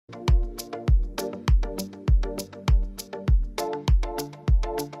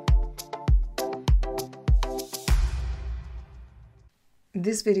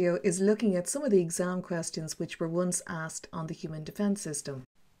This video is looking at some of the exam questions which were once asked on the human defence system.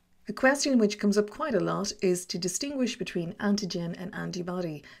 A question which comes up quite a lot is to distinguish between antigen and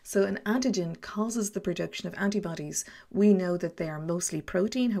antibody. So an antigen causes the production of antibodies. We know that they are mostly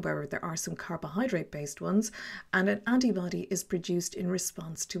protein, however there are some carbohydrate-based ones, and an antibody is produced in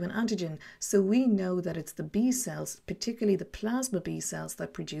response to an antigen. So we know that it's the B cells, particularly the plasma B cells,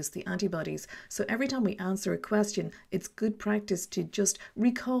 that produce the antibodies. So every time we answer a question, it's good practice to just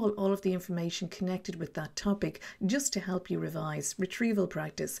recall all of the information connected with that topic, just to help you revise. Retrieval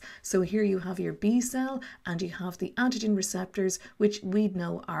practice. So here you have your B cell and you have the antigen receptors, which we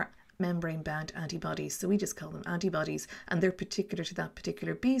know are membrane-bound antibodies. So we just call them antibodies, and they're particular to that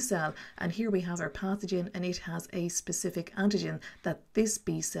particular B cell. And here we have our pathogen, and it has a specific antigen that this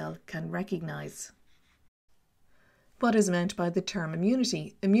B cell can recognize. What is meant by the term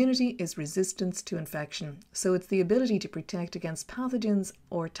immunity? Immunity is resistance to infection. So it's the ability to protect against pathogens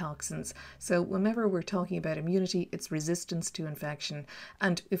or toxins. So whenever we're talking about immunity, it's resistance to infection.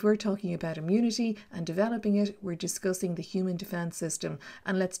 And if we're talking about immunity and developing it, we're discussing the human defence system.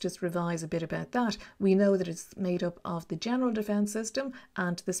 And let's just revise a bit about that. We know that it's made up of the general defence system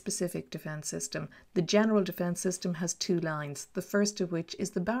and the specific defence system. The general defence system has two lines, the first of which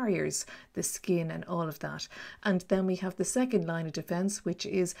is the barriers, the skin and all of that. And then we have the second line of defence, which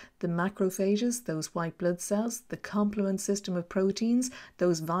is the macrophages, those white blood cells, the complement system of proteins,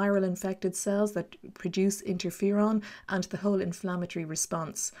 those viral infected cells that produce interferon, and the whole inflammatory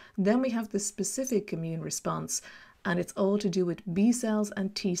response. Then we have the specific immune response, and it's all to do with B cells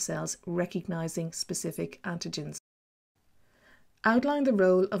and T cells recognising specific antigens. Outline the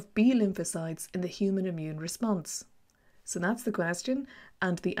role of B lymphocytes in the human immune response. So that's the question,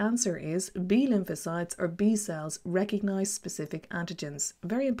 and the answer is B lymphocytes or B cells recognise specific antigens.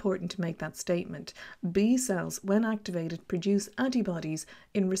 Very important to make that statement. B cells, when activated, produce antibodies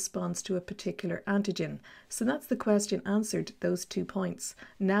in response to a particular antigen. So that's the question answered, those 2 points.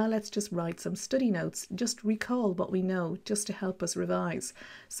 Now let's just write some study notes, just recall what we know, just to help us revise.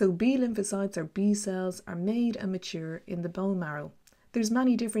 So B lymphocytes or B cells are made and mature in the bone marrow. There's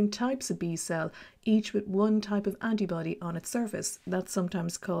many different types of B cell, each with one type of antibody on its surface. That's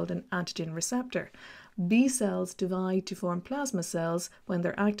sometimes called an antigen receptor. B cells divide to form plasma cells when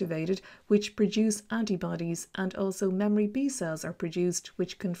they're activated, which produce antibodies, and also memory B cells are produced,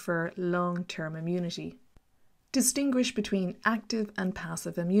 which confer long-term immunity. Distinguish between active and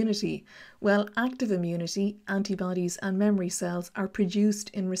passive immunity. Well, active immunity, antibodies and memory cells are produced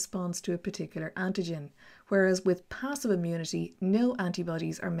in response to a particular antigen, whereas with passive immunity, no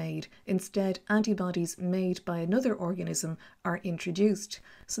antibodies are made. Instead, antibodies made by another organism are introduced.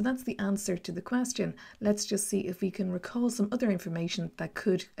 So that's the answer to the question. Let's just see if we can recall some other information that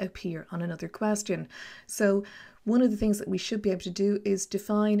could appear on another question. So one of the things that we should be able to do is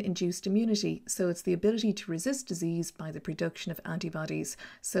define induced immunity. So it's the ability to resist disease by the production of antibodies.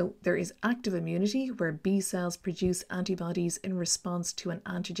 So there is active immunity, where B cells produce antibodies in response to an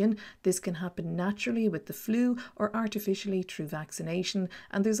antigen. This can happen naturally with the flu or artificially through vaccination.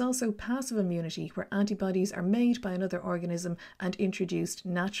 And there's also passive immunity, where antibodies are made by another organism and introduced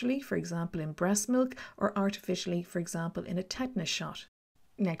naturally, for example in breast milk, or artificially, for example in a tetanus shot.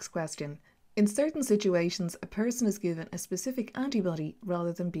 Next question. In certain situations, a person is given a specific antibody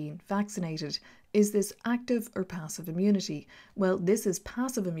rather than being vaccinated. Is this active or passive immunity? Well, this is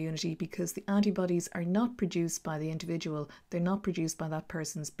passive immunity because the antibodies are not produced by the individual. They're not produced by that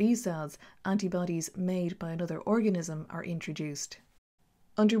person's B cells. Antibodies made by another organism are introduced.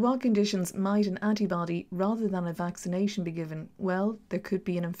 Under what conditions might an antibody rather than a vaccination be given? Well, there could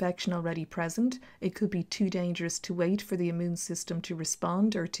be an infection already present. It could be too dangerous to wait for the immune system to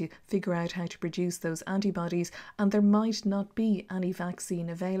respond or to figure out how to produce those antibodies, and there might not be any vaccine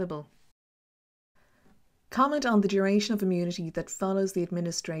available. Comment on the duration of immunity that follows the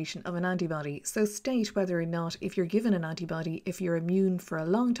administration of an antibody. So state whether or not, if you're given an antibody, if you're immune for a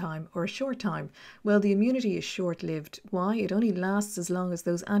long time or a short time. Well, the immunity is short-lived. Why? It only lasts as long as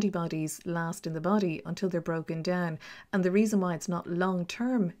those antibodies last in the body until they're broken down. And the reason why it's not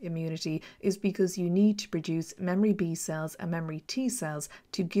long-term immunity is because you need to produce memory B cells and memory T cells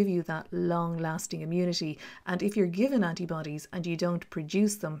to give you that long-lasting immunity. And if you're given antibodies and you don't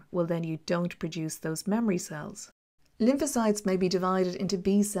produce them, well then you don't produce those memory cells. Lymphocytes may be divided into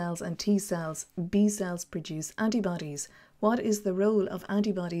B cells and T cells. B cells produce antibodies. What is the role of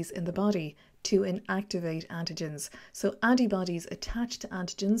antibodies in the body? To inactivate antigens. So antibodies attach to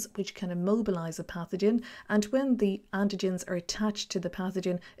antigens which can immobilize a pathogen, and when the antigens are attached to the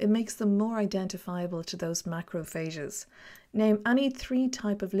pathogen, it makes them more identifiable to those macrophages. Name any 3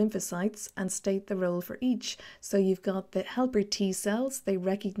 types of lymphocytes and state the role for each. So you've got the helper T cells, they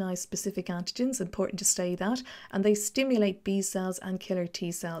recognize specific antigens, important to say that, and they stimulate B cells and killer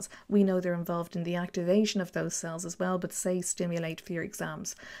T cells. We know they're involved in the activation of those cells as well, but say stimulate for your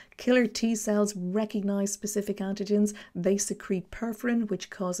exams. Killer T cells recognize specific antigens, they secrete perforin, which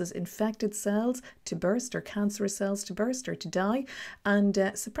causes infected cells to burst or cancerous cells to burst or to die, and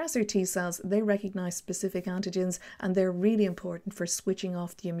suppressor T cells, they recognize specific antigens and they're really important for switching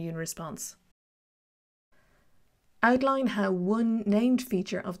off the immune response. Outline how one named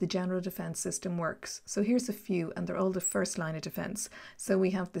feature of the general defense system works. So here's a few, and they're all the first line of defense. So we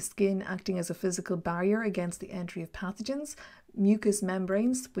have the skin acting as a physical barrier against the entry of pathogens, mucous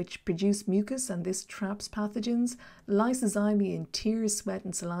membranes which produce mucus and this traps pathogens, lysozyme in tears, sweat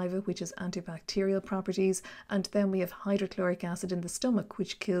and saliva which has antibacterial properties, and then we have hydrochloric acid in the stomach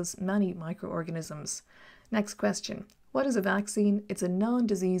which kills many microorganisms. Next question. What is a vaccine? It's a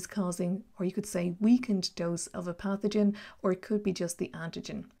non-disease causing, or you could say weakened dose of a pathogen, or it could be just the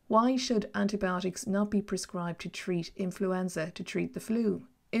antigen. Why should antibiotics not be prescribed to treat influenza, to treat the flu?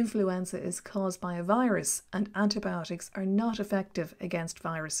 Influenza is caused by a virus, and antibiotics are not effective against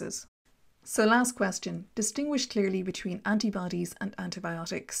viruses. So last question, distinguish clearly between antibodies and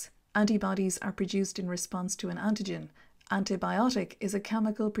antibiotics. Antibodies are produced in response to an antigen. Antibiotic is a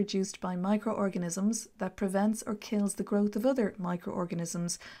chemical produced by microorganisms that prevents or kills the growth of other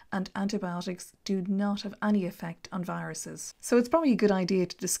microorganisms, and antibiotics do not have any effect on viruses. So it's probably a good idea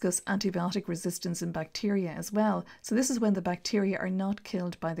to discuss antibiotic resistance in bacteria as well. So this is when the bacteria are not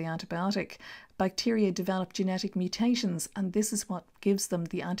killed by the antibiotic. Bacteria develop genetic mutations, and this is what gives them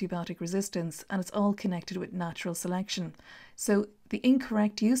the antibiotic resistance, and it's all connected with natural selection. So the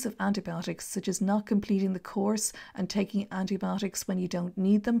incorrect use of antibiotics, such as not completing the course and taking antibiotics when you don't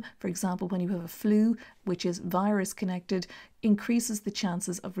need them, for example when you have a flu which is virus connected, increases the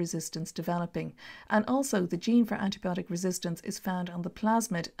chances of resistance developing. And also the gene for antibiotic resistance is found on the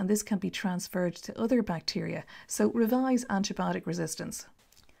plasmid, and this can be transferred to other bacteria. So revise antibiotic resistance.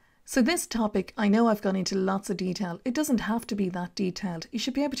 So this topic, I know I've gone into lots of detail. It doesn't have to be that detailed. You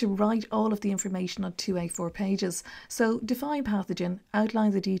should be able to write all of the information on 2 A4 pages. So define pathogen,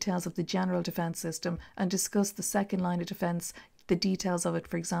 outline the details of the general defense system, and discuss the second line of defense, the details of it,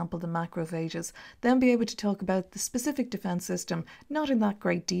 for example, the macrophages. Then be able to talk about the specific defense system, not in that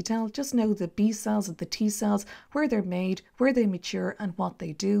great detail, just know the B cells and the T cells, where they're made, where they mature and what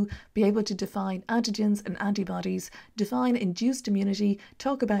they do. Be able to define antigens and antibodies, define induced immunity,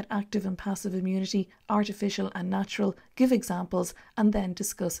 talk about active and passive immunity, artificial and natural, give examples, and then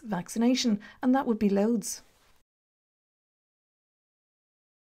discuss vaccination. And that would be loads.